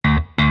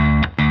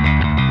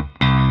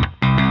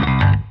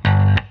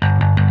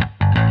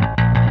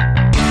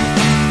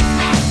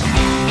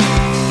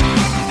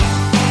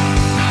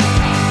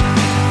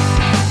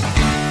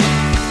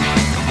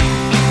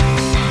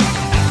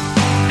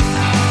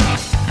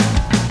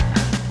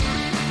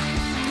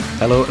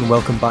Hello and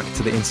welcome back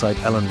to the Inside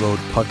Ellen Road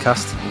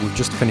podcast. We've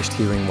just finished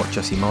hearing what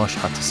Jesse Marsch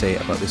had to say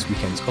about this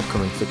weekend's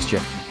upcoming fixture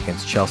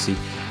against Chelsea.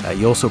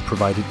 He also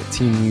provided a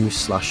team news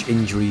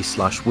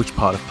 /injury/ which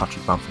part of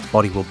Patrick Bamford's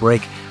body will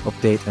break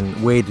update and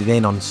waded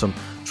in on some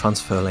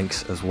transfer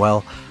links as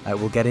well.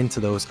 We'll get into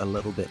those a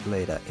little bit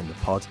later in the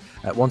pod.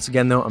 Once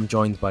again though, I'm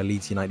joined by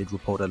Leeds United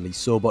reporter Lee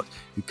Sobot,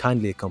 who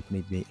kindly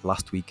accompanied me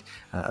last week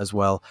as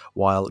well,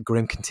 while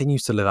Graham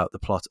continues to live out the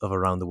plot of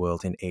Around the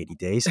World in 80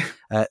 Days.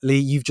 Lee,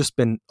 you've just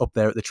been up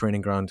there at the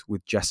training ground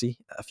with Jesse.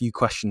 A few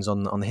questions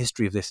on the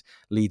history of this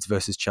Leeds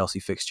versus Chelsea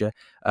fixture.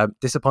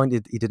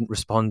 Disappointed he didn't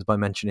respond by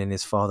mentioning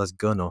his father's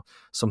gun or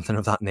something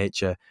of that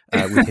nature,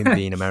 with him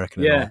being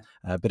American and all.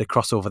 A bit of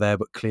crossover there,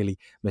 but clearly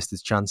missed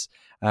his chance.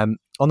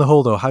 On the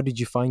whole, though, how did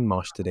you find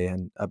Marsch today?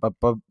 And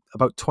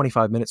about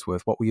 25 minutes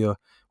worth. What were your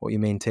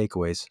main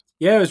takeaways?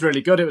 Yeah, it was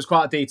really good. It was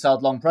quite a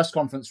detailed, long press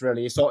conference.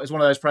 Really, it's one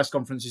of those press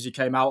conferences you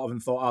came out of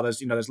and thought,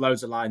 there's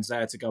loads of lines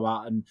there to go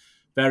at and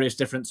various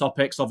different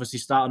topics. Obviously,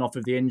 starting off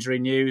with the injury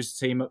news,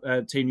 team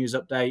news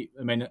update.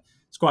 I mean,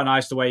 it's quite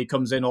nice the way he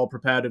comes in all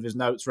prepared with his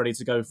notes, ready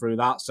to go through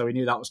that. So we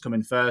knew that was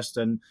coming first,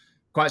 and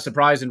quite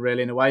surprising,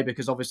 really, in a way,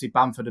 because obviously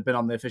Bamford had been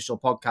on the official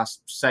podcast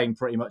saying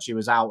pretty much he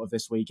was out of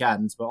this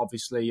weekend, but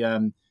obviously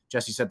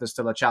Jesse said there's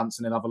still a chance,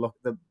 and they'll have a look.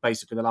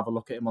 Basically, they'll have a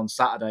look at him on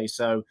Saturday.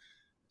 So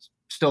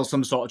still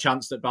some sort of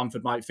chance that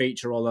Bamford might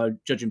feature, although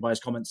judging by his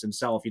comments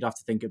himself, you'd have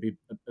to think it'd be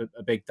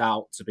a big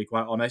doubt, to be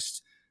quite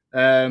honest.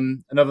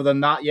 And other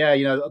than that,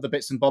 other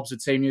bits and bobs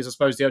of team news. I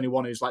suppose the only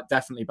one who's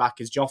definitely back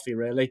is Joffy,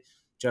 really,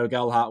 Joe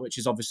Gelhardt, which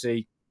is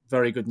obviously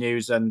very good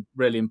news and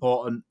really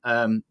important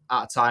at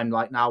a time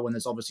like now when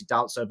there's obviously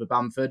doubts over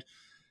Bamford.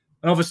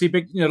 And obviously,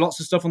 big, lots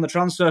of stuff on the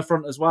transfer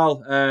front as well.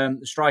 The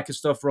striker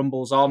stuff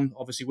rumbles on.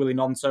 Obviously, Willy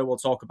Gnonto, we'll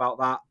talk about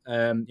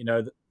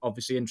that.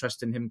 Obviously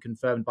interest in him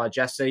confirmed by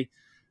Jesse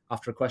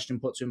after a question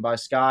put to him by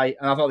Sky.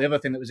 And I thought the other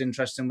thing that was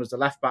interesting was the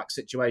left-back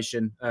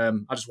situation. I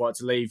just wanted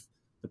to leave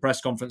the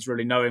press conference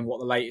really knowing what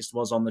the latest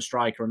was on the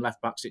striker and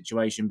left-back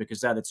situation,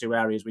 because they're the two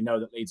areas we know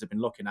that Leeds have been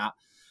looking at.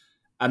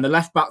 And the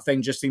left-back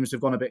thing just seems to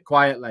have gone a bit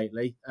quiet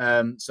lately.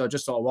 So I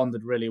just sort of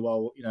wondered really,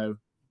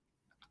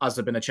 has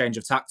there been a change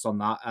of tact on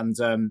that? And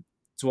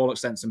to all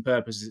extents and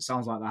purposes, it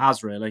sounds like there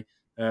has, really.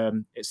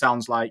 It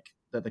sounds like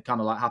that they're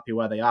kind of happy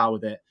where they are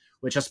with it,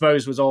 which I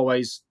suppose there was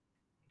always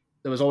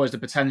the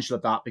potential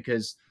of that,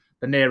 because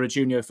the nearer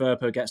Junior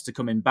Firpo gets to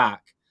coming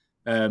back,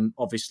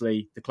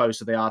 obviously the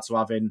closer they are to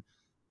having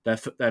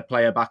their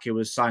player back who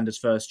was signed as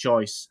first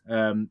choice.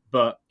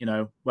 But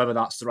whether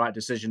that's the right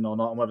decision or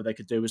not, and whether they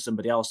could do with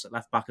somebody else at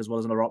left back as well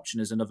as another option,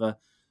 is another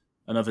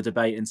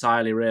debate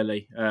entirely,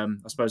 really. I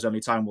suppose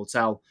only time will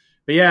tell.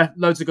 But yeah,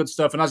 loads of good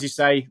stuff. And as you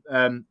say,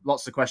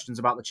 lots of questions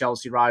about the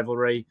Chelsea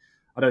rivalry.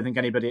 I don't think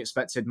anybody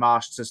expected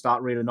Marsch to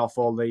start reeling off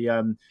all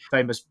the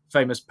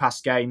famous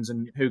past games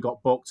and who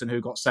got booked and who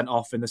got sent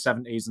off in the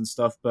 70s and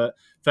stuff. But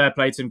fair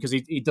play to him, because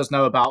he does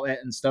know about it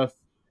and stuff.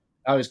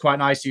 It was quite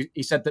nice.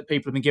 He said that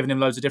people have been giving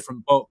him loads of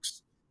different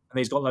books, and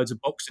he's got loads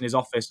of books in his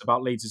office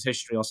about Leeds'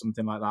 history or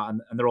something like that,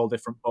 and they're all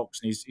different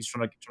books, and he's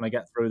trying to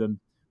get through them.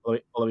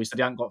 Although he said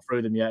he hadn't got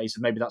through them yet. He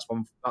said maybe that's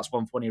one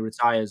for when he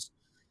retires.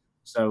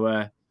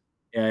 So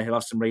he'll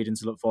have some reading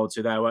to look forward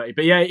to there.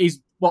 But yeah,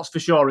 what's for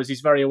sure is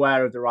he's very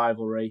aware of the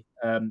rivalry,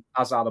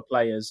 as are the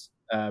players.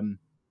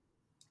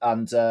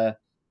 It's a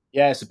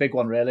big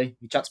one, really.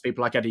 You chat to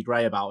people like Eddie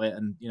Gray about it,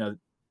 and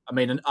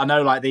I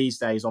know these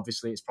days,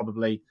 obviously, it's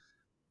probably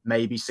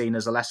maybe seen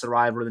as a lesser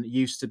rivalry than it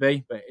used to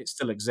be, but it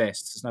still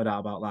exists. There's no doubt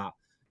about that.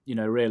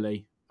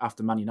 Really,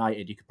 after Man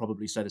United, you could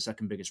probably say the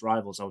second biggest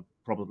rivals, I would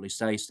probably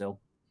say still.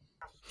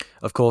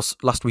 Of course,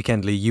 last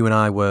weekend, Lee, you and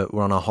I were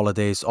on our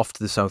holidays off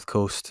to the south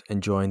coast,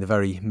 enjoying the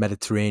very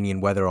Mediterranean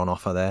weather on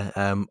offer there.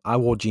 I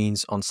wore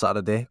jeans on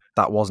Saturday.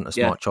 That wasn't a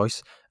smart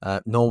choice.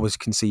 Nor was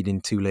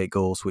conceding 2 late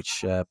goals,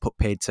 which put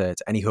paid to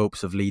any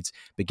hopes of Leeds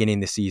beginning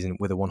the season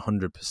with a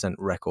 100%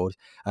 record.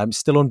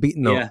 Still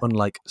unbeaten, though,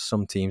 unlike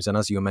some teams. And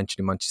as you were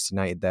mentioning, Manchester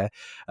United there.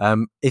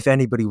 If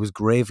anybody was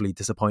gravely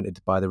disappointed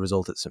by the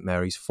result at St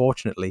Mary's,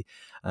 fortunately,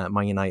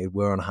 Man United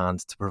were on hand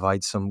to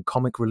provide some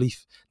comic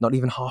relief, not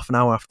even half an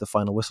hour after the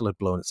final whistle had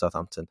blown at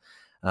Southampton.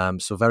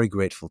 So very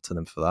grateful to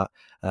them for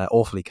that.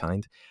 Awfully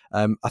kind.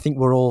 I think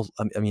we're all,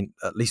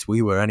 at least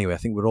we were anyway, I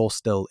think we're all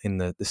still in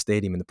the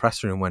stadium, in the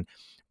press room when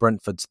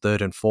Brentford's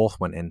 3rd and 4th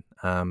went in.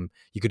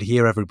 You could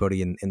hear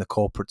everybody in the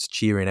corporates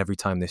cheering every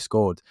time they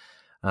scored.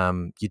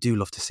 You do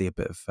love to see a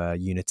bit of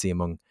unity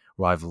among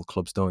rival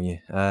clubs, don't you?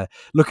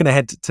 Looking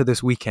ahead to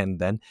this weekend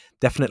then,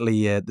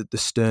 definitely the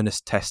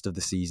sternest test of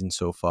the season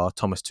so far,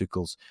 Thomas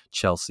Tuchel's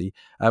Chelsea.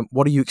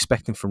 What are you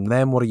expecting from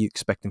them? What are you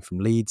expecting from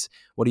Leeds?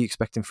 What are you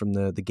expecting from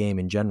the game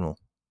in general?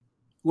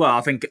 Well,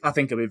 I think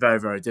it'll be very,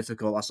 very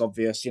difficult. That's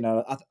obvious.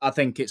 I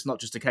think it's not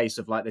just a case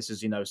of this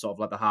is sort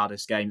of the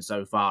hardest game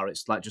so far.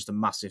 It's just a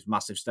massive,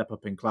 massive step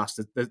up in class.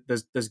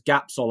 There's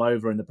gaps all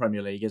over in the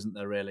Premier League, isn't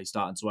there? Really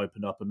starting to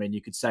open up. I mean,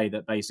 you could say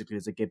that basically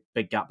there's a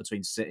big gap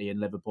between City and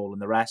Liverpool and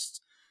the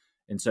rest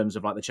in terms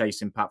of the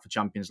chasing pack for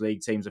Champions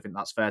League teams. I think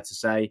that's fair to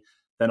say.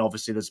 then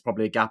obviously there's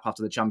probably a gap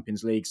after the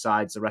Champions League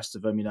sides, the rest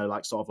of them,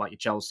 like sort of like your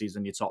Chelseas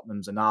and your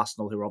Tottenhams and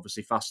Arsenal, who are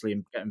obviously fastly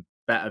and getting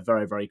better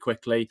very, very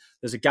quickly.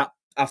 There's a gap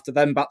after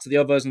them back to the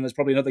others, and there's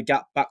probably another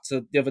gap back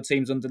to the other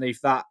teams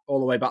underneath that, all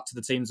the way back to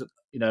the teams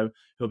that,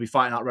 who'll be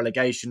fighting out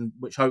relegation,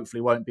 which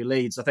hopefully won't be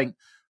Leeds. I think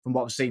from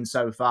what I've seen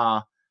so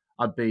far,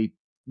 I'd be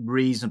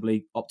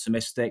reasonably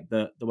optimistic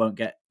that they won't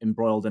get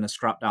embroiled in a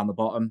scrap down the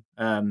bottom.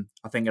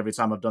 I think every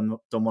time I've done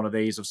one of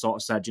these, I've sort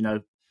of said,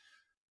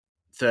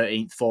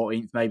 13th,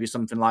 14th, maybe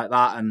something like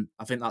that. And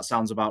I think that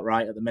sounds about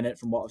right at the minute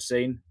from what I've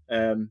seen.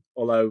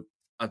 Although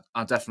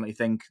I definitely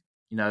think,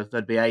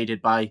 they'd be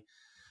aided by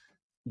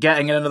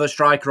getting another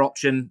striker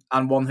option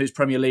and one who's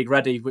Premier League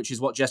ready, which is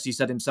what Jesse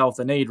said himself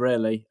they need,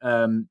 really.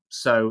 And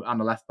a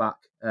left back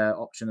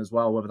option as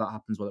well. Whether that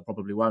happens, well, it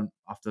probably won't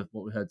after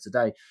what we heard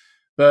today.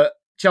 But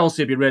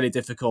Chelsea would be really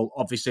difficult.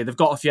 Obviously, they've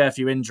got a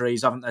few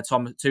injuries, haven't they?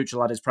 Tom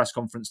Tuchel had his press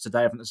conference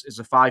today. I think there's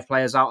 5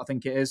 players out, I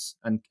think it is,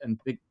 and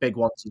big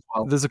ones as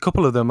well. There's a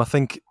couple of them. I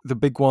think the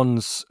big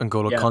ones,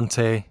 N'Golo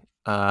Kante.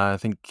 I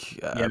think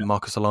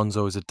Marcos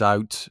Alonso is a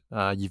doubt.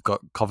 You've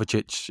got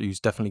Kovacic, who's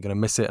definitely going to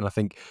miss it, and I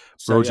think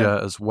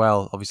Broja as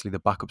well, obviously the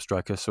backup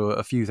striker. So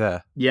a few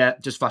there. Yeah,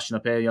 just flashing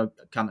up here.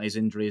 Kante's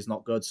injury is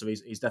not good, so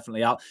he's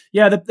definitely out.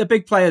 Yeah, the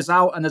big players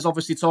out, and there's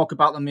obviously talk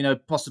about them,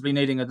 possibly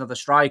needing another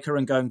striker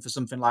and going for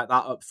something like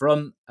that up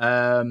front.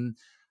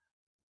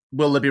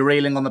 Will they be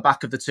reeling on the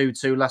back of the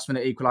 2-2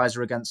 last-minute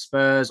equaliser against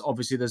Spurs?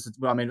 Obviously,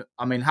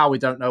 how we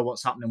don't know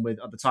what's happening with,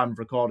 at the time of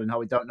recording, how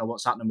we don't know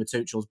what's happening with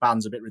Tuchel's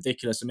ban's a bit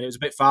ridiculous. I mean, it was a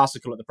bit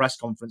farcical at the press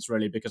conference,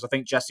 really, because I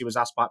think Jesse was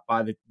asked back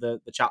by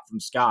the chap from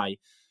Sky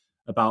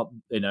about,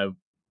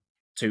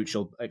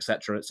 Tuchel,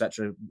 etc.,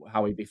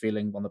 how he'd be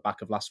feeling on the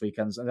back of last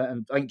weekend's.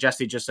 And I think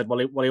Jesse just said, well,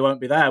 he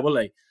won't be there, will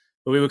he?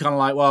 But we were kind of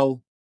like,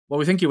 well,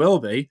 we think he will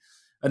be.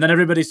 And then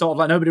everybody sort of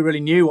like, nobody really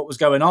knew what was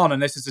going on.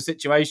 And this is a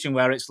situation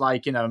where it's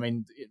like,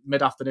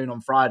 mid-afternoon on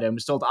Friday, and we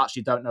still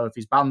actually don't know if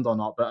he's banned or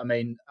not. But I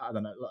mean, I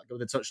don't know, like with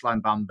the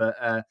touchline ban, but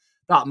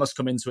that must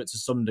come into it to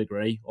some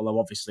degree.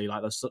 Although obviously,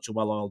 like, there's such a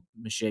well-oiled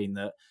machine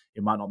that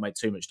it might not make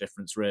too much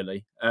difference,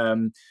 really.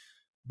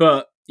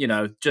 But,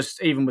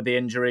 just even with the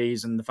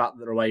injuries and the fact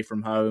that they're away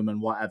from home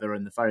and whatever,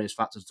 and the various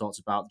factors talked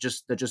about,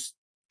 they're just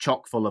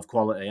chock full of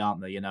quality, aren't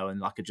they? And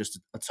like just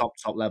a top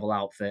level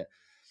outfit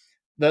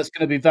that's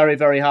going to be very,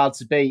 very hard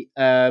to beat.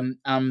 And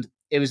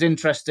it was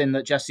interesting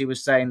that Jesse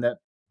was saying that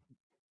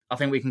I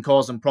think we can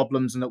cause them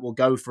problems and that we'll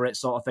go for it,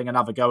 sort of thing, and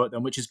have a go at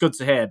them, which is good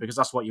to hear because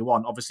that's what you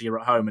want. Obviously, you're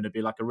at home and it'd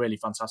be like a really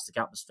fantastic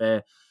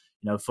atmosphere,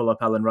 full up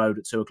Ellen Road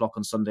at 2:00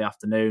 on Sunday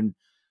afternoon.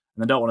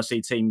 And I don't want to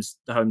see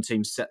the home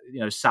teams,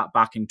 sat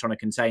back and trying to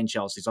contain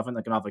Chelsea. So I think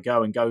they're going to have a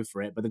go and go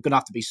for it, but they're going to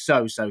have to be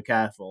so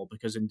careful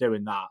because in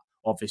doing that,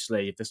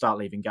 obviously, if they start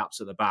leaving gaps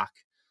at the back,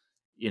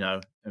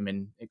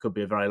 it could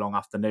be a very long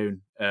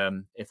afternoon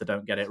if they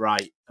don't get it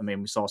right. I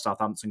mean, we saw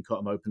Southampton cut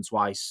them open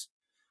twice.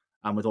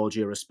 And with all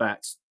due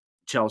respect,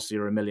 Chelsea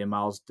are a million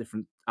miles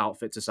different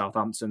outfit to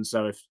Southampton.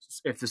 So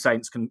if the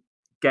Saints can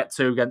get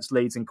 2 against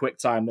Leeds in quick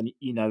time, then,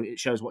 it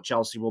shows what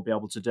Chelsea will be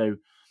able to do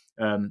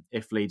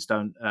if Leeds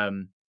don't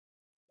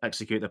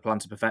execute their plan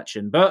to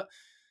perfection. But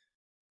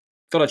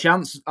got a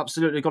chance,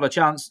 absolutely got a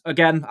chance.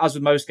 Again, as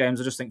with most games,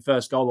 I just think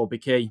first goal will be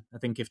key. I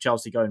think if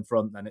Chelsea go in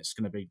front, then it's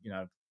going to be,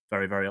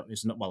 very, very,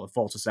 it's not, well, a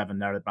 4-7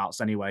 thereabouts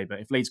anyway. But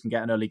if Leeds can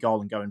get an early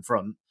goal and go in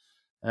front,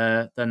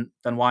 then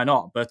why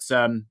not? But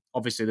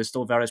obviously, there's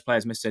still various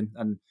players missing,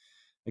 and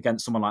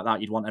against someone like that,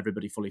 you'd want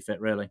everybody fully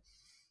fit, really.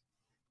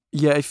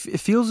 Yeah, it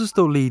feels as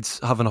though Leeds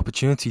have an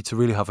opportunity to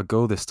really have a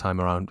go this time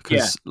around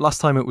because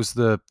last time it was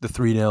the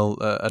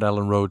 3-0 at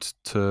Ellen Road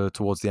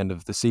towards the end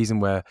of the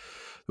season where there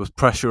was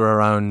pressure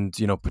around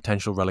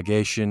potential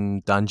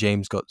relegation. Dan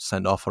James got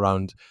sent off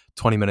around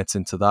 20 minutes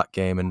into that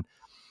game and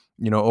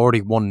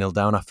already 1-0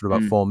 down after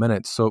about 4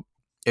 minutes. So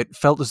it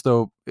felt as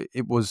though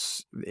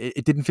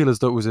it didn't feel as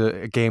though it was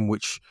a game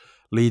which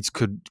Leeds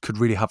could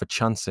really have a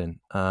chance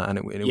in, and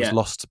it was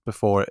lost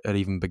before it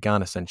even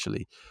began,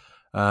 essentially.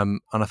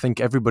 And I think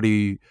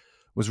everybody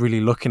was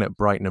really looking at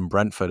Brighton and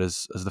Brentford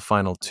as the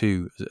final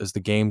 2, as the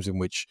games in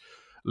which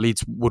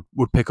Leeds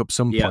would pick up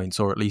some points,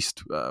 or at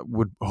least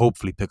would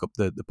hopefully pick up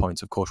the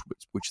points, of course,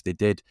 which they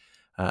did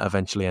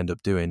eventually end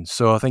up doing.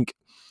 So I think,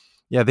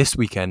 this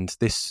weekend,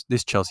 this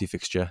Chelsea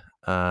fixture,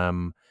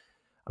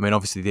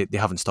 obviously they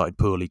haven't started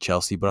poorly,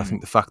 Chelsea, but I think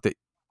the fact that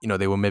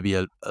they were maybe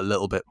a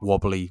little bit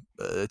wobbly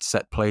at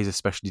set plays,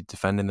 especially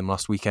defending them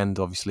last weekend.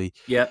 Obviously,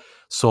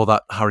 saw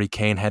that Harry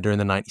Kane header in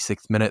the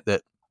 96th minute.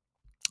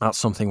 That's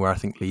something where I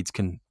think Leeds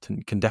can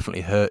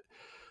definitely hurt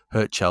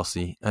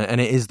Chelsea,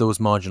 and it is those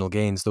marginal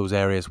gains, those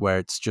areas where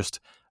it's just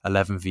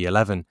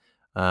 11v11.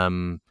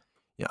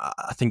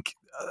 I think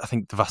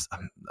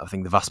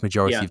the vast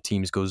majority of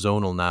teams go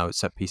zonal now at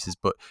set pieces,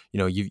 but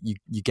you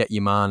get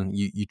your man,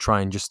 you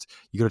got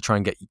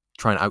to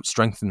try and out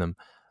strengthen them.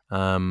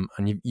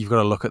 And you've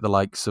got to look at the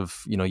likes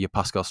of your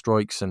Pascal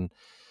Stroiks and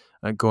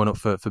going up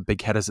for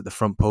big headers at the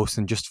front post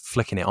and just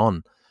flicking it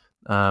on,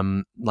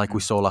 like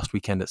we saw last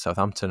weekend at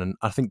Southampton. And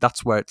I think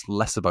that's where it's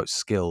less about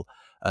skill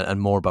and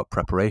more about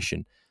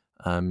preparation.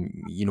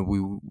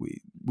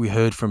 We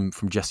heard from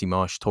Jesse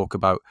Marsch talk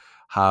about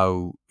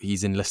how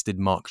he's enlisted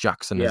Mark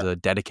Jackson as a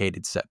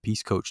dedicated set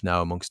piece coach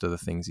now, amongst other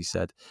things. He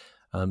said,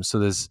 so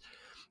there's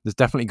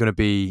definitely going to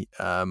be.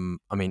 How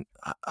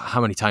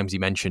many times he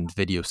mentioned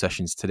video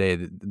sessions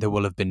today? There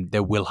will have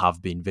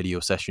been video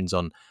sessions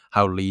on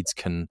how Leeds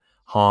can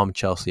harm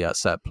Chelsea at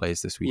set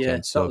plays this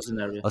weekend. So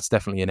that's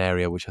definitely an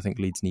area which I think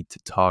Leeds need to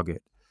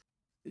target.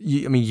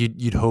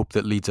 You'd hope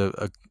that Leeds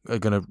are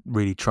going to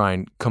really try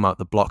and come out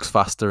the blocks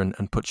faster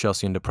and put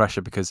Chelsea under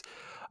pressure, because,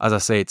 as I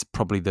say, it's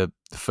probably the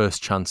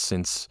first chance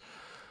since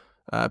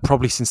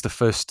the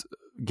first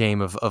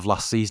game of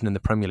last season in the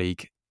Premier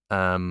League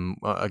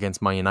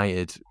against Man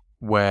United,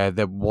 where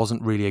there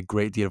wasn't really a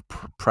great deal of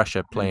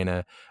pressure playing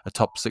a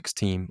top 6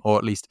 team, or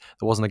at least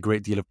there wasn't a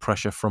great deal of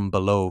pressure from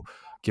below,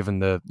 given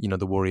the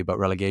worry about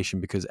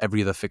relegation, because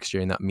every other fixture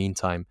in that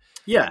meantime,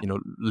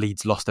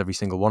 Leeds lost every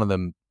single one of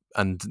them.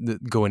 And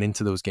going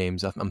into those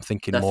games, I'm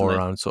thinking more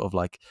around sort of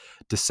like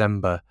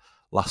December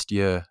last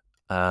year.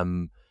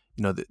 The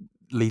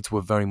Leeds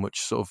were very much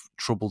sort of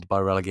troubled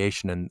by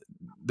relegation, and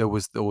there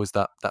was always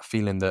that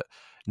feeling that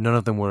none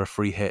of them were a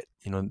free hit.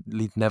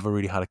 Leeds never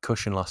really had a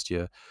cushion last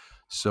year,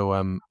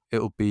 so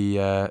it'll be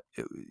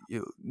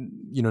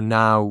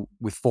now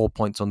with 4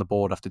 points on the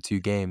board after 2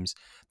 games,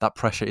 that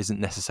pressure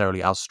isn't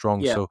necessarily as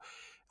strong. So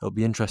it'll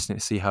be interesting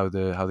to see how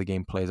the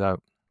game plays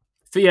out.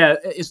 But yeah,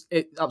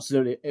 it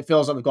absolutely. It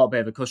feels like they've got a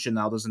bit of a cushion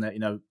now, doesn't it?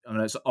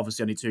 It's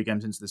obviously only 2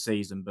 games into the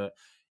season, but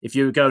if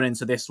you were going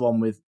into this one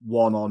with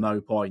 1 or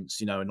no points,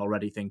 and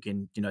already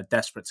thinking,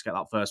 desperate to get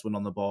that first win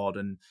on the board,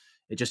 and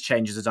it just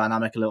changes the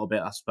dynamic a little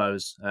bit, I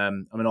suppose.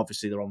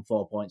 Obviously they're on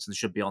 4 points and they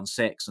should be on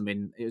 6.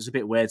 It was a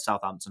bit weird,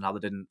 Southampton, how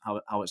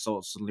it sort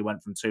of suddenly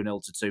went from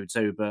 2-0 to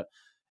 2-2, but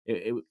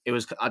it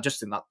was. I just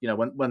think that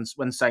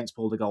when Saints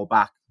pulled a goal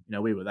back,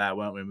 we were there,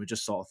 weren't we? And we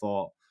just sort of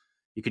thought.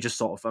 You could just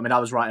sort of. I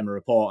was writing a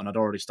report and I'd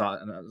already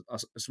started. And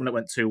when it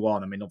went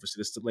 2-1,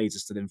 obviously the Leeds are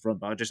still in front,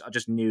 but I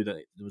just knew that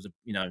there was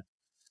it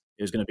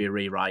was going to be a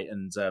rewrite,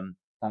 and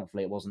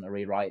thankfully it wasn't a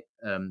rewrite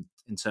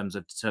in terms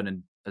of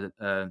turning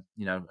a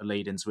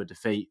lead into a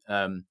defeat.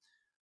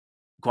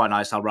 Quite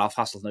nice how Ralph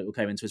Hasenhüttl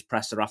came into his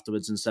presser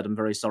afterwards and said, "I'm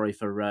very sorry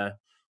for."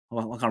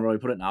 I can't really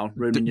put it now.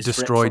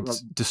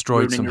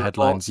 Destroyed some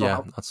headlines.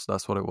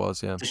 That's what it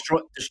was. Yeah,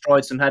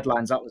 destroyed some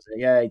headlines. That was it.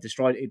 Yeah,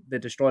 they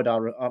destroyed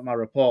my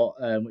report,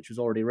 which was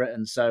already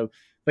written. So,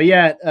 but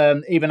yeah,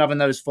 even having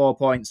those 4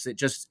 points, it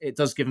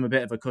does give them a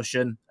bit of a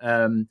cushion.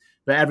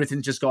 But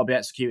everything's just got to be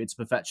executed to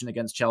perfection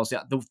against Chelsea.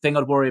 The thing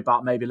I'd worry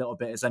about maybe a little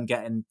bit is them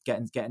getting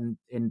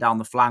in down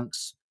the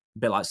flanks, a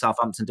bit like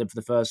Southampton did for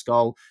the first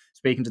goal.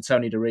 Speaking to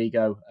Tony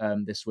Dorigo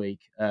this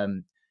week,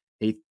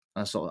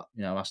 I sort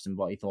of, asked him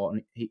what he thought,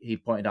 and he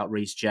pointed out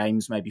Reece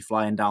James maybe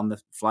flying down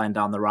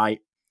the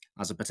right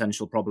as a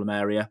potential problem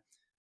area.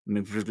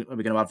 We're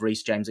going to have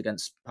Reece James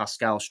against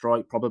Pascal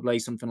Struijk, probably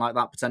something like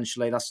that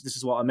potentially. This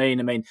is what I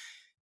mean.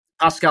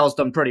 Pascal's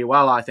done pretty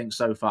well, I think,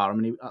 so far.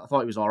 I thought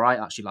he was all right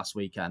actually last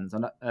weekend.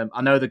 And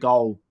I know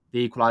the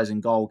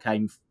equalising goal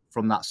came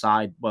from that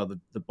side. Well,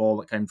 the ball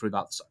that came through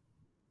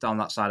down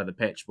that side of the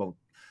pitch, well,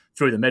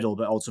 through the middle,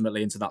 but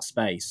ultimately into that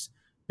space.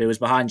 It was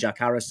behind Jack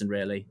Harrison,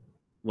 really,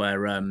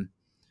 where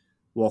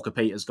Walker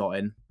Peters got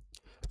in.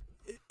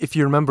 If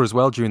you remember as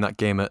well, during that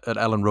game at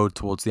Ellen Road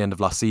towards the end of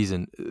last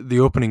season, the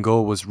opening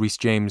goal was Reece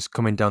James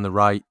coming down the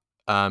right,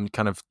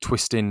 kind of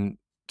twisting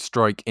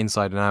Struijk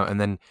inside and out,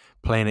 and then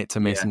playing it to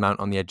Mason Mount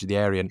on the edge of the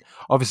area. And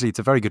obviously, it's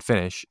a very good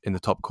finish in the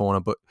top corner,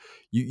 but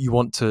you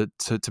want to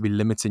be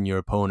limiting your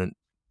opponent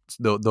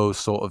those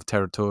sort of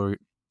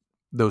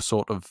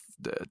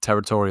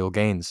territorial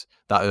gains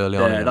that early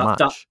on in the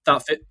match.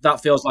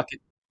 That feels like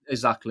it.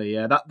 Exactly,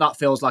 yeah. That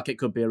feels like it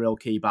could be a real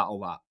key battle,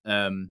 that.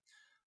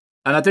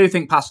 And I do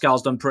think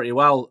Pascal's done pretty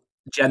well,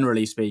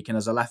 generally speaking,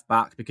 as a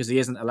left-back, because he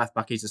isn't a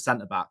left-back, he's a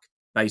centre-back,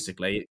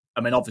 basically.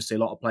 Obviously, a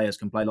lot of players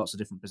can play lots of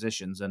different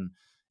positions, and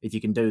if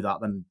you can do that,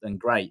 then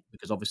great,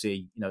 because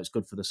obviously, it's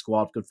good for the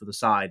squad, good for the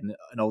side, and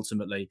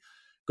ultimately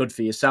good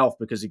for yourself,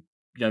 because it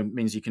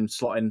means you can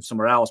slot in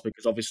somewhere else,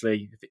 because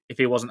obviously, if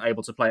he wasn't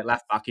able to play at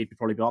left-back, he'd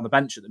probably be on the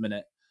bench at the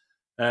minute.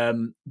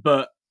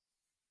 But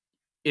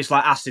it's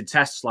like acid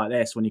tests like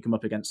this when you come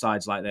up against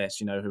sides like this,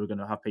 who are going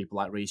to have people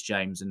like Reece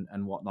James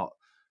and whatnot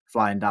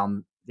flying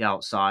down the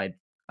outside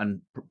and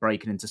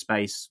breaking into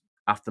space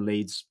after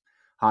Leeds'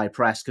 high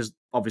press, because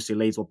obviously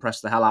Leeds will press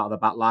the hell out of the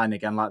back line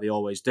again like they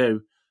always do.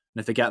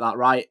 And if they get that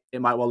right, it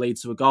might well lead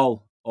to a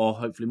goal, or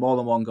hopefully more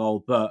than one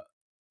goal, but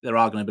there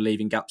are going to be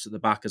leaving gaps at the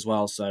back as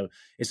well. So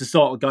it's the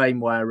sort of game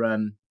where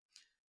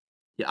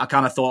I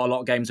kind of thought a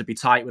lot of games would be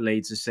tight with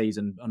Leeds this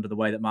season under the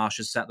way that Marsch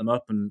has set them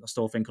up, and I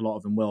still think a lot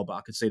of them will. But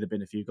I could see there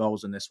being a few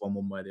goals in this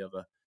one way or the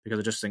other, because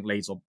I just think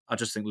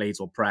Leeds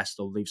will press.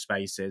 They'll leave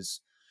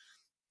spaces.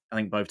 I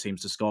think both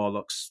teams to score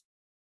looks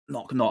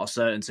not a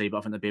certainty, but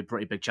I think there'd be a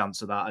pretty big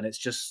chance of that. And it's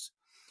just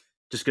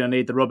going to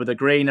need the rub of the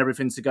green,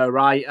 everything to go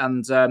right.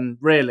 And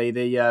really,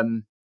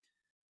 the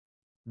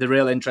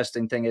real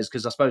interesting thing is,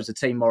 because I suppose the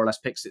team more or less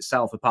picks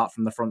itself apart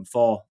from the front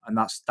four, and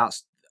that's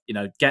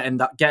getting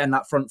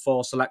that front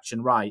four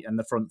selection right, and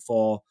the front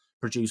four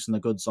producing the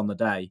goods on the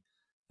day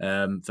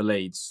for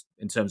Leeds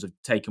in terms of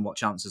taking what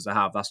chances they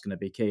have. That's going to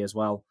be key as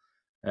well.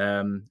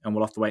 And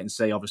we'll have to wait and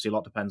see. Obviously, a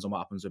lot depends on what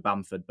happens with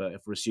Bamford, but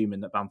if we're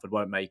assuming that Bamford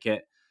won't make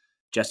it,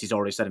 Jesse's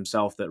already said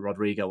himself that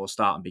Rodrigo will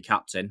start and be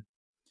captain.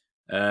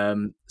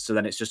 So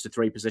then it's just the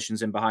 3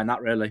 positions in behind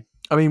that, really.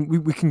 I mean,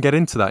 we can get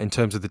into that in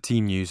terms of the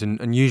team news,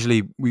 and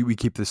usually we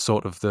keep this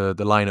sort of the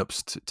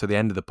lineups to the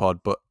end of the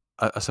pod, but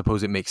I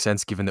suppose it makes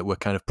sense given that we're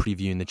kind of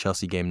previewing the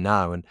Chelsea game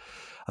now. And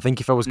I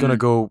think if I was going to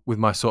go with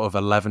my sort of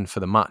 11 for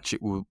the match,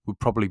 it would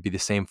probably be the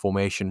same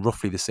formation,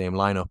 roughly the same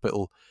lineup.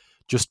 It'll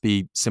just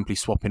be simply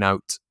swapping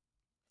out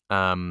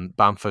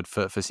Bamford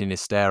for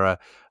Sinisterra,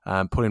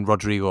 putting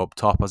Rodrigo up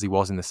top as he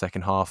was in the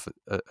second half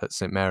at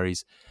St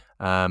Mary's,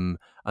 and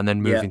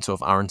then moving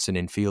sort of Aronson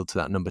in field to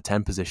that number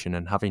 10 position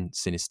and having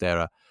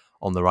Sinisterra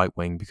on the right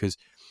wing, because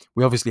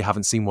we obviously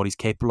haven't seen what he's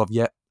capable of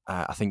yet.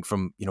 I think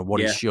from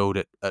what he showed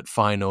at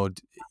Feyenoord,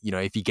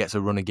 if he gets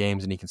a run of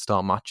games and he can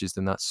start matches,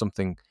 then that's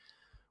something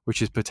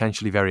which is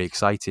potentially very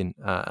exciting.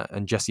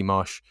 And Jesse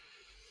Marsch,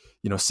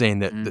 saying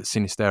that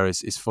Sinisterra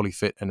is fully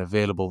fit and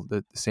available.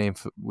 The same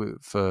for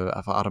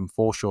Adam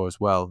Forshaw as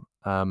well.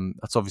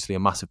 That's obviously a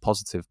massive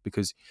positive,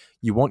 because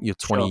you want your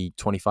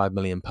 25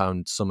 million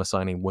pound summer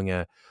signing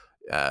winger,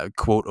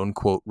 quote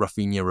unquote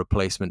Rafinha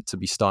replacement, to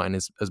be starting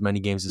as many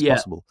games as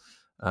possible.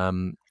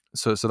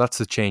 So that's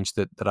the change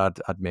that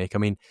I'd make. I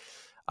mean,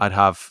 I'd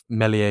have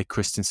Meslier,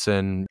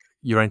 Christensen,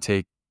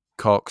 Llorente,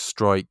 Cox,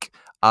 Struijk,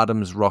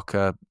 Adams,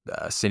 Roca,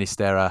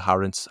 Sinisterra,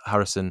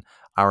 Harrison,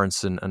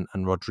 Aronson,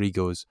 and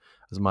Rodrigo as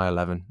my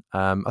 11.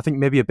 I think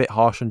maybe a bit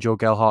harsh on Joe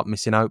Gelhardt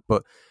missing out,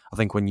 but I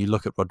think when you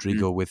look at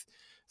Rodrigo with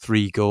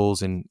 3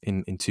 goals in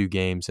 2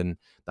 games and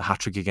the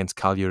hat-trick against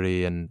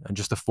Cagliari and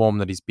just the form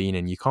that he's been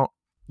in, you can't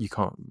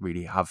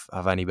really have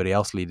anybody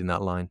else leading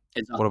that line.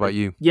 Exactly. What about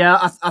you?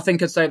 Yeah, I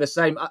think I'd say the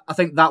same. I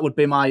think that would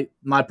be my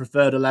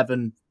preferred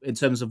 11 in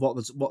terms of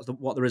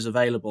what there is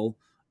available.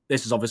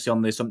 This is obviously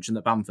on the assumption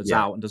that Bamford's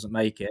out and doesn't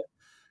make it.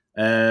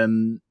 I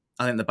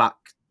think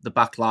the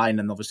back line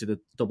and obviously the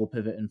double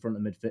pivot in front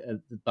of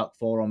midfield, the back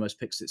 4 almost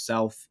picks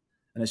itself.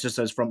 And it's just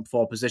those front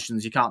 4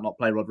 positions. You can't not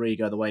play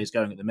Rodrigo the way he's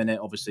going at the minute.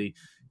 Obviously,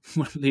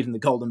 leading the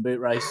Golden Boot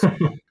race.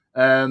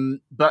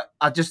 But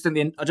I just think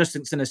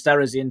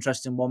Sinisterra is the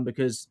interesting one,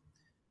 because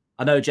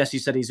I know Jesse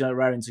said he's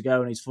raring to go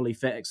and he's fully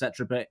fit,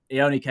 etc. But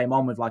he only came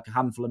on with like a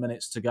handful of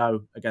minutes to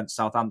go against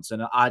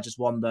Southampton. I just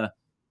wonder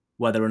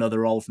whether another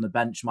role from the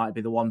bench might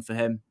be the one for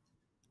him.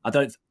 I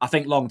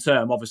think long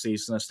term, obviously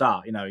he's going to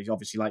start. He's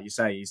obviously, like you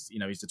say, he's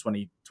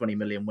the 20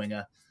 million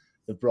winger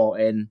they've brought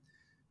in.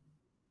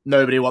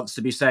 Nobody wants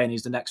to be saying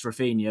he's the next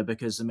Rafinha,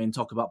 because,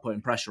 talk about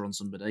putting pressure on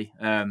somebody.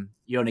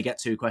 You only get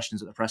 2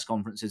 questions at the press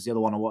conferences. The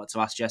other one I wanted to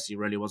ask Jesse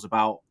really was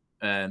about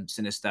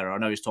Sinisterra. I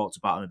know he's talked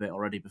about him a bit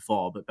already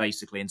before, but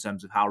basically in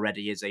terms of how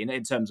ready is he, and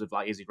in terms of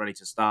is he ready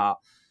to start,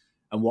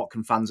 and what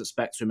can fans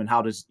expect from him, and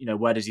how does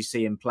where does he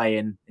see him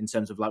playing in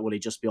terms of will he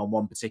just be on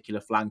one particular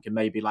flank, and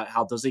maybe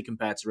how does he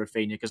compare to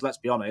Rafinha? Because let's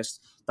be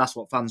honest, that's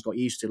what fans got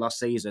used to last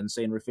season,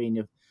 seeing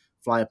Rafinha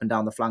fly up and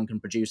down the flank and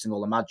producing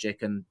all the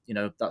magic, and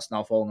that's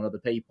now falling on other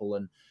people,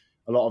 and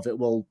a lot of it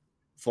will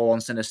fall on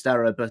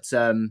Sinisterra. But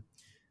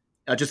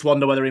I just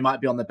wonder whether he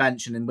might be on the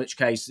bench, and in which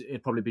case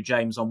it'd probably be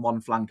James on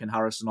one flank and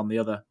Harrison on the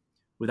other,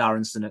 with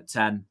Aronson at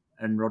 10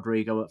 and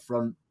Rodrigo up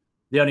front.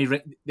 The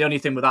only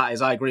thing with that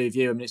is I agree with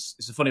you.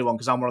 It's a funny one,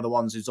 because I'm one of the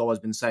ones who's always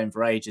been saying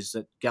for ages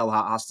that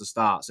Gelhardt has to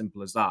start.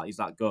 Simple as that. He's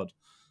that good,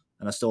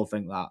 and I still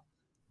think that.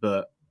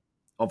 But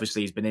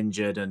obviously he's been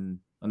injured, and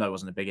I know it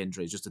wasn't a big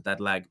injury; it's just a dead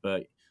leg.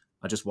 But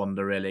I just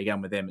wonder, really,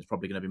 again with him, it's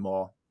probably going to be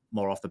more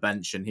off the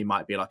bench, and he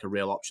might be like a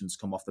real option to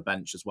come off the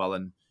bench as well,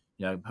 and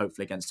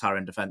hopefully against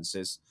tiring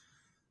defences.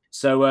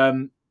 So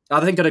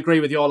I think I'd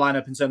agree with your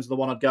lineup in terms of the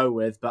one I'd go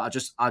with, but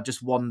I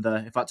just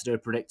wonder if I had to do a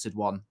predicted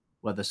one,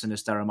 whether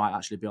Sinisterra might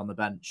actually be on the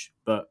bench.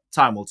 But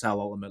time will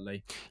tell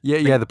ultimately.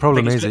 Yeah. The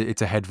problem is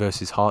it's a head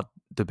versus heart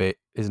debate,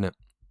 isn't it?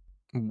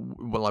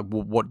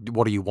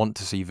 What do you want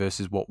to see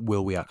versus what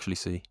will we actually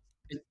see?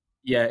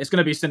 Yeah, it's going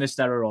to be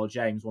Sinisterra or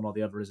James, one or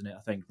the other, isn't it?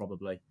 I think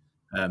probably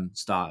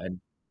starting.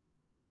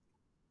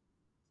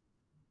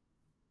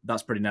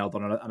 That's pretty nailed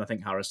on, and I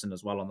think Harrison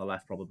as well on the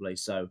left probably.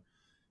 So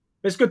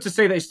it's good to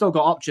see that he's still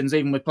got options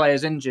even with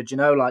players injured.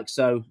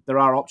 So there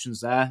are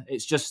options there.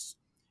 It's just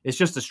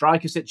a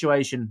striker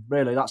situation,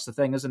 really. That's the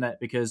thing, isn't it?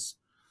 Because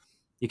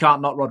you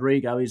can't knock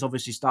Rodrigo. He's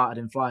obviously started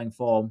in flying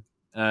form.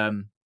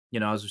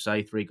 As we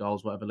say, 3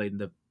 goals, whatever, leading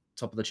the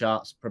top of the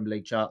charts, Premier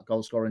League chart,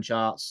 goal scoring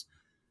charts.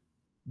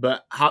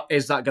 But how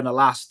is that going to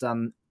last?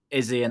 And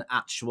is he an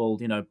actual,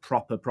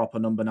 proper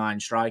number 9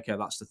 striker?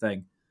 That's the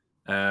thing.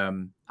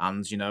 And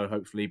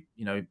hopefully,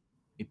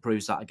 he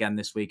proves that again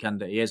this weekend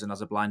that he is, and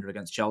has a blinder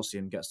against Chelsea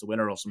and gets the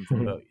winner or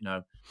something.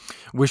 But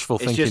wishful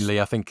thinking, Lee.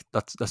 I think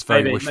that's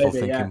very wishful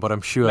thinking. Yeah. But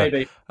I'm sure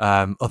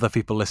other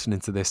people listening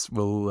to this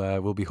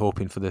will be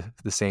hoping for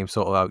the same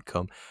sort of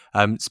outcome.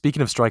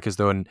 Speaking of strikers,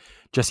 though, and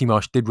Jesse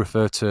Marsch did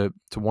refer to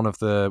one of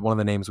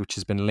the names which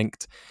has been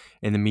linked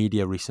in the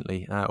media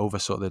recently over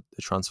sort of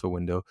the transfer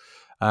window.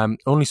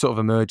 only sort of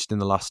emerged in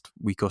the last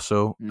week or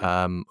so,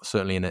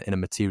 certainly in a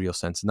material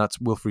sense, and that's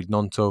Wilfried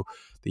Gnonto,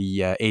 the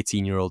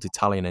 18-year-old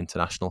Italian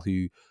international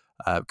who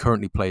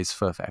currently plays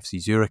for FC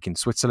Zurich in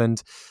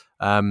Switzerland.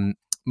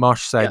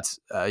 Marsch said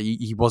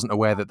he wasn't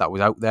aware that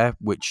was out there,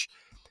 which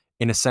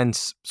in a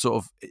sense sort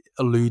of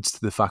alludes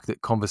to the fact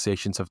that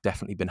conversations have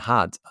definitely been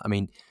had. I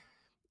mean,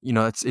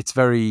 it's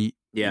very...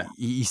 Yeah.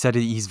 He said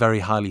he's very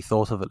highly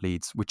thought of at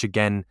Leeds, which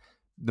again,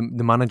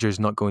 the manager is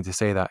not going to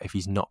say that if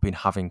he's not been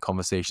having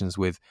conversations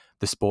with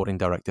the sporting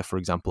director, for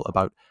example,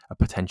 about a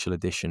potential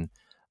addition.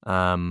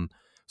 So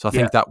I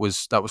think that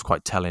was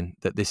quite telling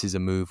that this is a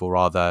move, or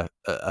rather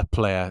a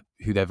player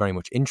who they're very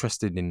much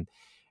interested in,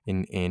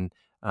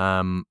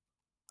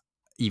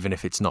 even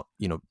if it's not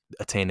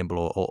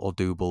attainable or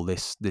doable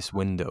this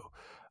window.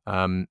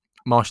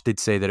 Marsch did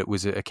say that it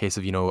was a case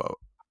of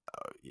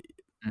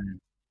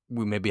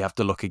we maybe have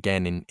to look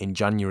again in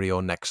January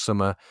or next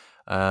summer.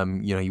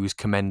 He was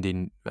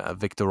commending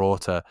Victor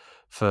Orta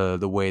for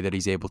the way that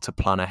he's able to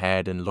plan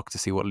ahead and look to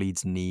see what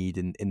Leeds need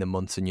in the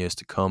months and years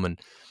to come,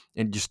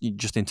 and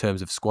just in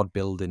terms of squad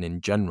building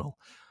in general.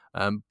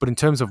 But in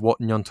terms of what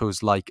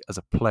Gnonto's like as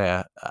a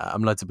player,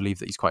 I'm led to believe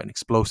that he's quite an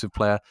explosive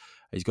player.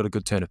 He's got a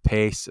good turn of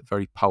pace, a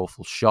very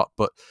powerful shot,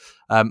 but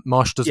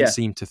Marsch doesn't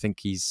seem to think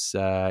he's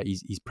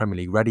Premier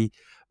League ready.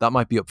 That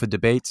might be up for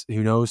debate.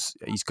 Who knows?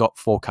 He's got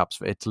 4 caps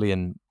for Italy,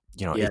 and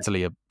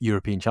Italy are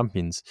European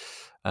champions.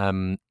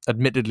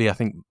 Admittedly, I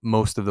think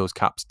most of those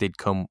caps did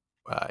come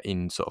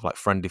in sort of like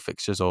friendly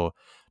fixtures or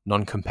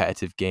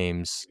non-competitive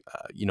games,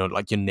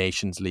 like your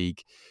Nations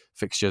League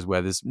fixtures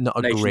where there's not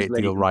a great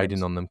deal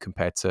riding on them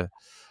compared to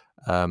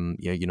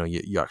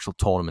your actual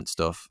tournament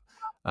stuff.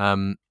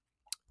 I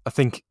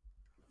think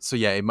so.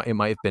 Yeah, it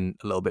might have been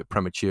a little bit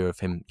premature of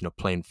him,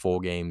 playing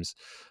 4 games.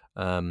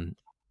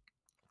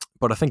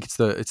 But I think it's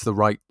the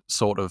right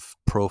sort of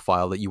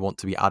profile that you want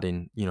to be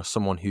adding.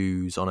 Someone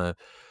who's on a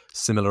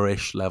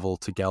similar-ish level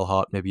to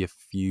Gelhardt, maybe a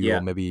few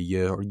or maybe a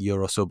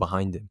year or so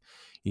behind him.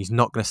 He's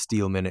not going to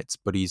steal minutes,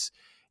 but he's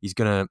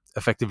going to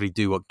effectively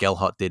do what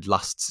Gelhardt did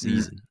last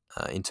season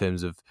in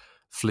terms of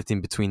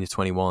flitting between the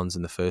 21s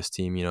and the first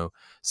team.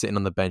 Sitting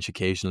on the bench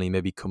occasionally,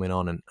 maybe coming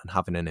on and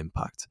having an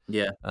impact.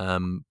 Yeah.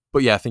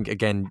 But yeah, I think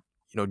again,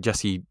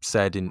 Jesse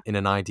said in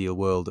an ideal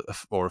world,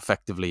 or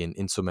effectively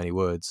in so many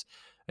words.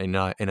 In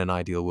an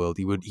ideal world,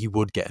 he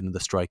would get another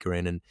striker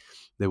in, and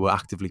they were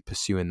actively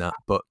pursuing that.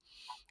 But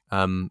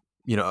I mean,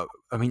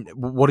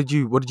 what did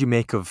you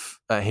make of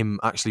him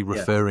actually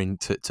referring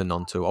to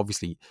Gnonto?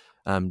 Obviously,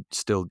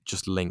 still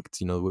just linked.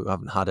 We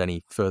haven't had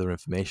any further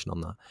information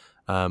on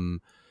that.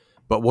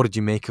 But what did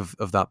you make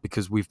of that?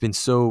 Because we've been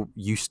so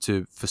used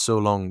to, for so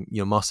long,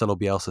 Marcelo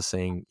Bielsa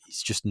saying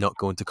he's just not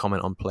going to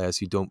comment on players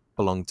who don't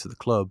belong to the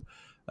club.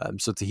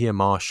 So to hear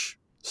Marsch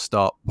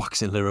start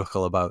waxing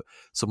lyrical about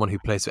someone who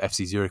plays for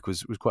FC Zurich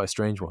was quite a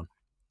strange one.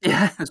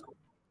 Yeah,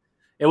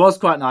 it was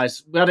quite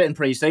nice. We had it in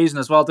pre-season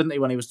as well, didn't he?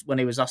 When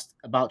he was asked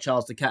about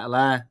Charles de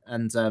Ketelaere,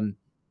 and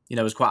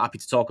was quite happy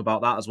to talk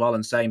about that as well,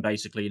 and saying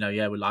basically,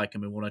 we like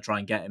him, we want to try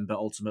and get him, but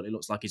ultimately it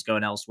looks like he's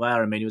going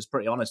elsewhere. I mean, he was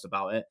pretty honest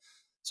about it,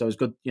 so it was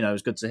good. It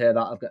was good to hear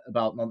that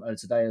about Gnonto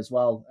today as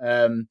well.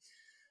 The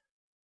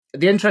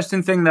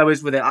interesting thing though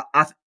is with it,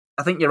 I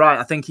think you're right.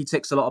 I think he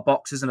ticks a lot of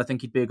boxes, and I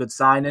think he'd be a good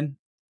signing.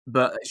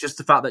 But it's just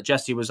the fact that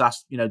Jesse was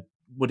asked,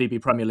 would he be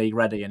Premier League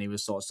ready? And he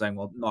was sort of saying,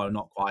 well, no,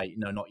 not quite,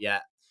 not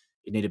yet.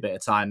 You need a bit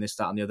of time, this,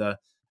 that, and the other.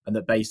 And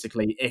that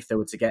basically, if they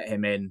were to get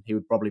him in, he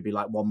would probably be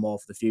like one more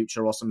for the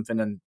future or something.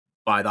 And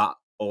by that,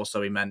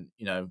 also, he meant,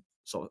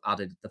 sort of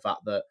added the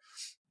fact that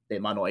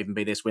it might not even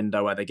be this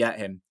window where they get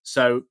him.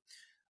 So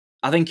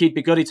I think he'd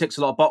be good. He ticks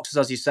a lot of boxes,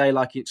 as you say,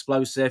 like he's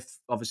explosive.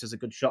 Obviously, has a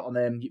good shot on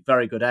him.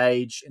 Very good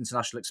age,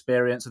 international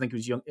experience. I think he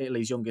was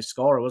Italy's youngest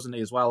scorer, wasn't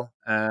he, as well?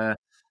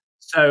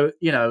 So,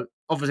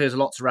 obviously there's a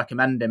lot to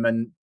recommend him,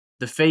 and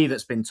the fee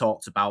that's been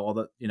talked about, or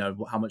that,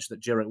 how much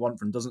that Zurich want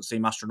from him, doesn't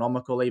seem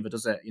astronomical either,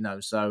 does it?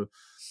 So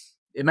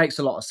it makes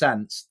a lot of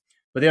sense.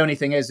 But the only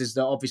thing is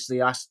that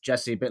obviously I asked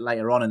Jesse a bit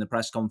later on in the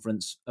press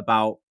conference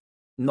about,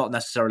 not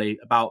necessarily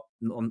about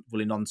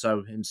Willy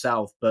Gnonto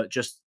himself, but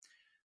just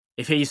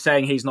if he's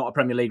saying he's not a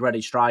Premier League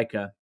ready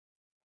striker,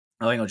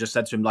 I think I just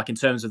said to him, like, in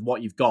terms of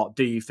what you've got,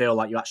 do you feel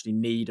like you actually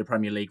need a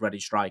Premier League ready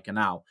striker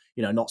now?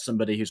 Not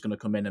somebody who's going to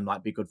come in and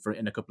like be good for it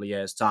in a couple of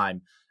years'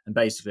 time. And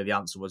basically the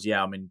answer was,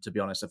 yeah. I mean, to be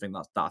honest, I think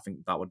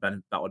that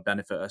would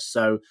benefit us.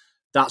 So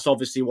that's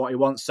obviously what he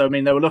wants. So I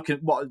mean, they were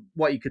looking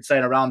what you could say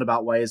in a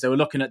roundabout way is they were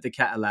looking at de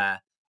Ketelaere.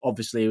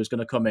 Obviously, he was going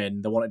to come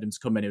in. They wanted him to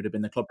come in. It would have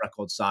been the club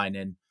record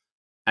signing,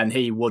 and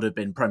he would have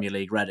been Premier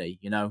League ready.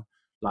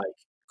 Like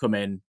come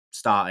in,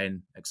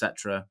 starting,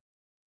 etc.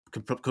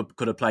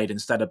 Could have played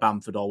instead of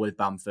Bamford or with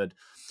Bamford.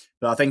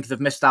 But I think they've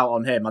missed out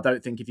on him. I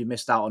don't think if you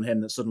missed out on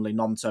him that suddenly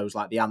Gnonto's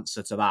like the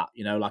answer to that.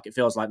 Like it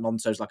feels like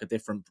Gnonto's like a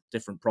different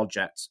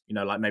project,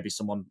 like maybe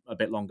someone a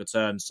bit longer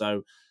term.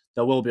 So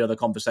there will be other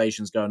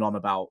conversations going on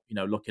about,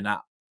 looking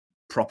at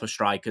proper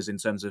strikers in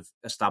terms of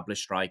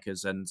established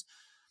strikers. And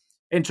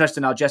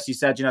interesting how Jesse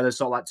said, there's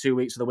sort of like 2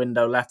 weeks of the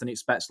window left, and he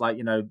expects like,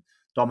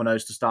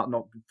 dominoes to start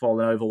not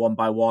falling over one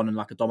by one and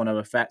like a domino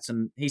effect.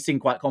 And he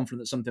seemed quite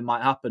confident that something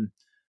might happen.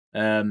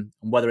 And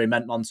whether he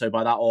meant Gnonto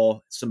by that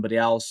or somebody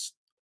else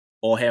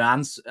or him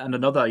and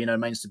another,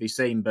 remains to be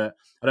seen. But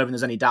I don't think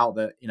there's any doubt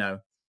that,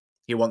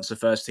 he wants a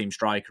first team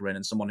striker in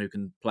and someone who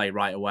can play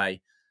right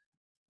away.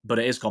 But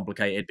it is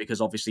complicated because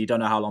obviously you don't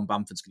know how long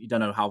you don't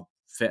know how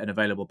fit and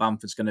available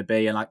Bamford's going to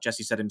be. And like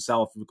Jesse said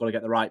himself, we've got to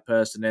get the right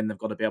person in. They've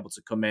got to be able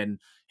to come in,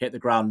 hit the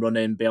ground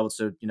running, be able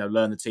to,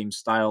 learn the team's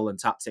style and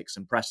tactics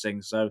and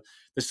pressing. So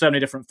there's so many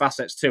different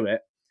facets to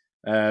it.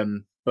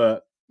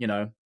 But,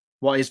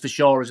 what is for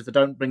sure is if they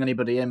don't bring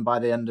anybody in by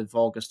the end of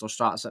August or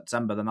start of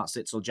September, then that's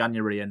it till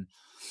January. And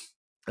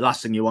the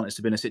last thing you want is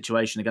to be in a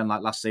situation again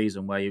like last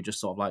season where you're just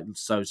sort of like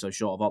so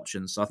short of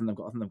options. So I think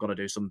they've got to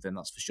do something.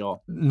 That's for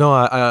sure. No,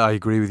 I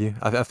agree with you.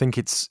 I think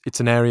it's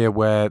an area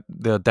where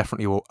they are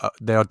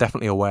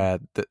definitely aware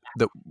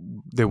that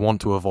they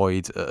want to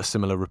avoid a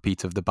similar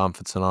repeat of the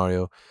Bamford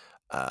scenario,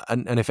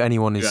 and if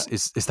anyone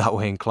is that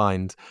way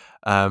inclined,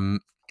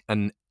 an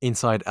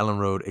Inside Ellen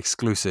Road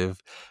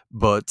exclusive,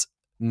 but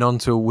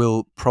Gnonto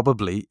will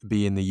probably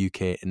be in the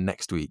UK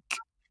next week,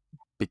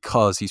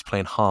 because he's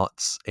playing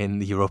Hearts in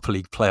the Europa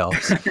League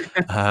playoffs.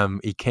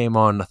 He came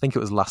on, I think it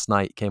was last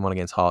night, came on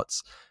against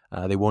Hearts.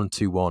 They won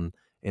 2-1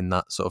 in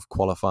that sort of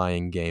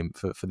qualifying game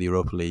for the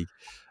Europa League.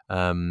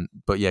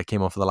 But yeah,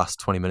 came on for the last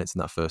 20 minutes in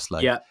that first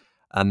leg. Yeah.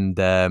 And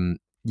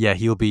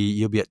he'll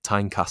be at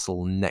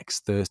Tynecastle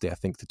next Thursday, I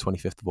think the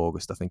 25th of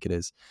August, I think it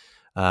is.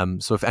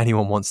 So if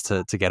anyone wants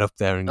to get up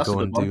there and go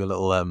and do a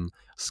little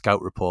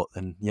scout report,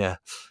 then yeah.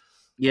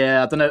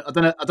 Yeah, I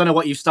don't know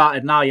what you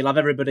started now. You'll have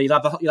everybody.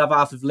 You'll have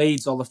half of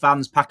Leeds, all the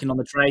fans packing on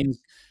the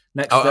trains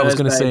next Thursday. I was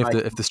going to say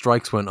if the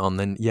strikes weren't on,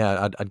 then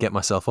yeah, I'd get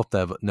myself up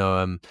there. But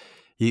no,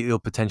 he'll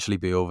potentially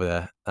be over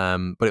there.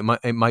 But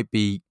it might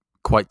be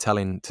quite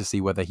telling to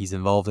see whether he's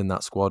involved in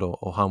that squad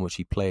or how much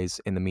he plays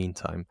in the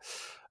meantime.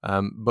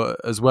 But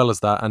as well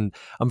as that, and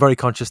I'm very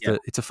conscious that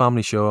it's a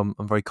family show.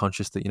 I'm very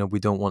conscious that we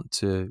don't want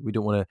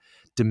to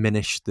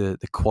diminish the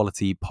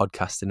quality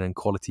podcasting and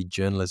quality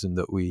journalism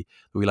that we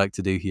like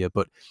to do here.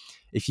 But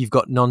if you've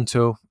got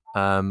Gnonto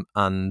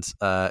and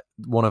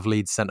one of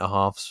Leeds centre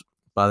halves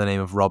by the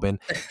name of Robin,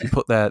 you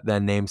put their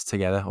names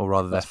together, or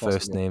rather their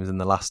first names and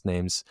the last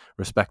names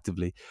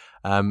respectively.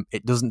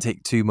 It doesn't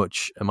take too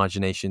much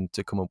imagination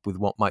to come up with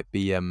what might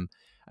be an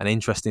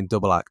interesting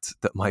double act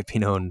that might be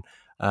known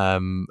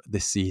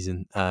this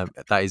season.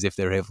 That is if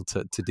they're able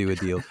to do a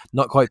deal.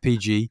 Not quite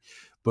PG,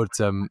 but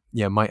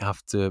might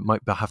have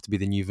to be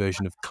the new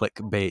version of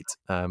Clickbait.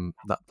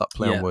 That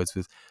play on words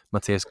with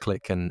Matthias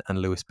Click and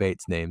Lewis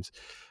Bates names.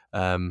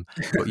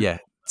 But yeah,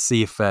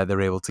 see if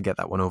they're able to get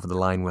that one over the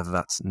line, whether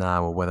that's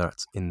now or whether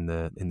it's in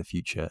the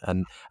future.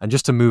 And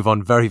just to move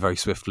on very, very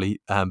swiftly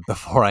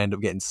before I end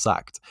up getting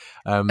sacked,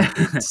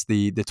 it's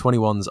the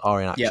 21s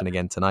are in action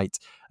again tonight.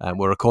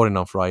 We're recording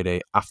on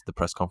Friday after the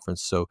press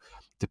conference, so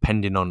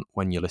depending on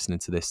when you're listening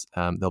to this,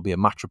 there'll be a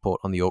match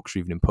report on the Yorkshire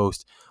Evening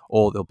Post,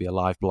 or there'll be a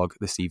live blog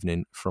this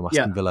evening from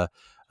Aston Villa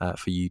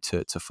for you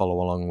to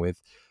follow along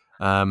with.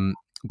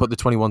 But the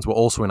 21s were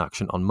also in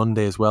action on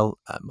Monday as well.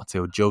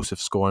 Matteo Joseph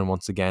scoring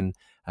once again.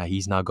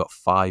 He's now got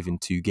 5 in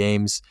 2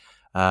 games.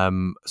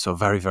 So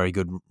very, very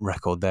good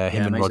record there.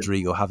 Him and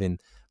Rodrigo having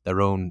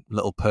their own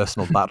little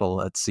personal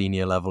battle at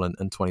senior level and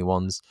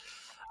 21s.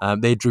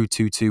 They drew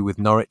 2-2 with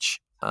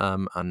Norwich.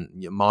 And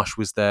Marsh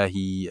was there.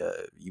 He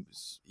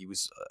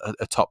was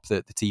atop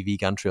the TV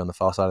gantry on the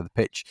far side of the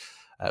pitch.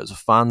 There was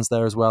fans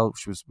there as well,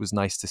 which was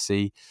nice to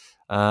see.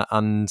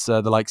 And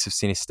the likes of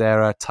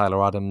Sinistera,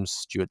 Tyler Adams,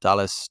 Stuart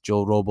Dallas,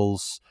 Joel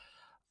Robles,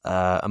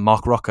 and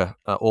Mark Rocker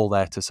are all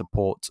there to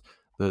support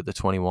the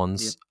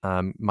 21s.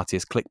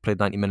 Matthias Click played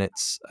 90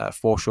 minutes.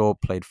 Forshaw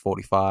played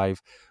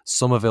 45.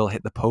 Somerville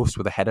hit the post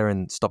with a header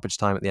in stoppage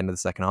time at the end of the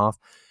second half.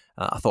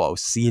 I thought I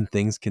was seeing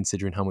things,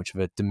 considering how much of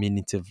a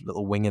diminutive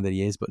little winger that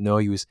he is, but no,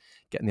 he was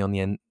getting on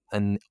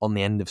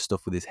the end of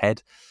stuff with his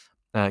head.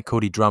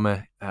 Cody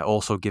Drammer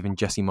also giving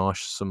Jesse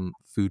Marsh some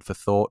food for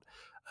thought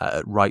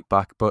at right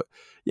back. But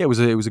yeah, it was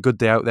a good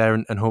day out there,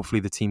 and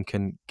hopefully the team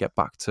can get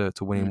back to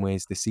winning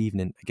ways this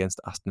evening against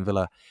Aston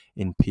Villa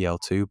in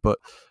PL2. But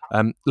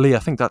Lee, I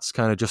think that's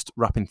kind of just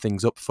wrapping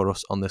things up for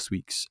us on this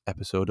week's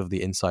episode of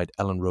the Inside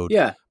Ellen Road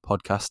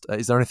podcast.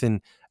 Is there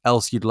anything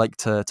else you'd like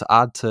to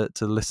add to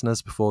the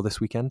listeners before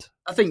this weekend?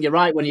 I think you're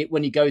right when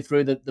you go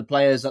through the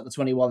players at the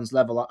 21s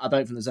level. I don't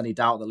think there's any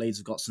doubt that Leeds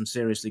have got some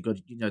seriously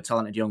good,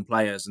 talented young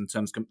players. In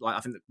terms of,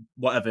 I think that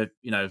whatever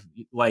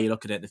way you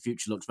look at it, the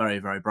future looks very,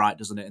 very bright,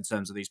 doesn't it? In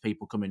terms of these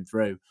people coming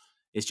through,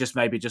 it's just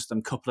maybe just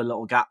a couple of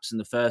little gaps in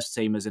the first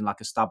team, as in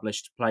like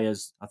established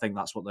players. I think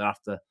that's what they're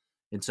after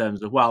in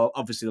terms of, well,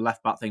 obviously the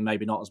left back thing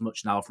maybe not as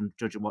much now from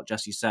judging what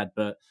Jesse said,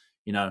 but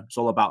it's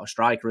all about a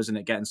striker, isn't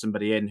it? Getting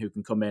somebody in who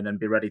can come in and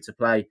be ready to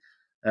play.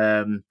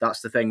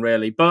 That's the thing,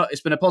 really. But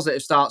it's been a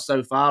positive start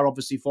so far.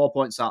 Obviously, 4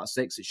 points out of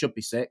 6. It should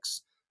be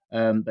 6,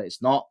 but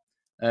it's not.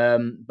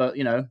 But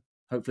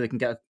hopefully they can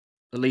get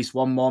at least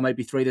 1 more,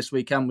 maybe 3 this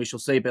weekend. We shall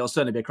see. But it'll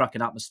certainly be a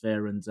cracking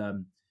atmosphere, and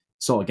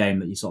sort of game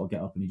that you sort of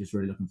get up and you're just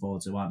really looking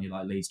forward to, aren't you?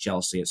 Like Leeds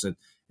Chelsea, it's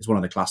one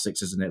of the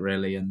classics, isn't it?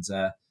 Really, and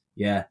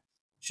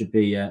should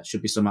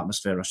be some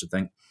atmosphere, I should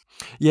think.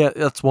 Yeah,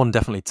 that's one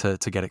definitely to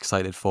get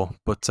excited for.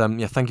 But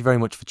thank you very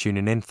much for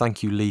tuning in.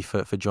 Thank you, Lee,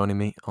 for joining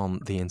me on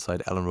the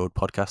Inside Ellen Road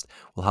podcast.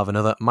 We'll have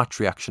another match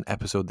reaction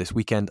episode this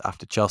weekend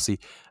after Chelsea,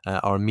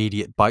 our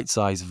immediate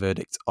bite-sized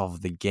verdict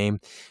of the game.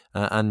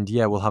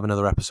 We'll have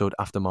another episode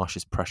after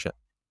Marsch's pressure.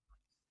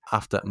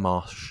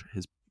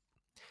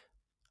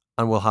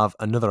 And we'll have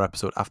another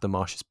episode after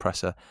Marsch's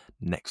presser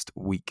next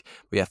week.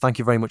 But yeah, thank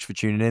you very much for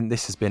tuning in.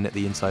 This has been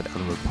the Inside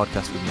Ellen Road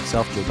podcast with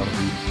myself, Joe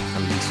Donoghue,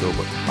 and Lee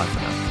Sober. Bye for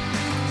now.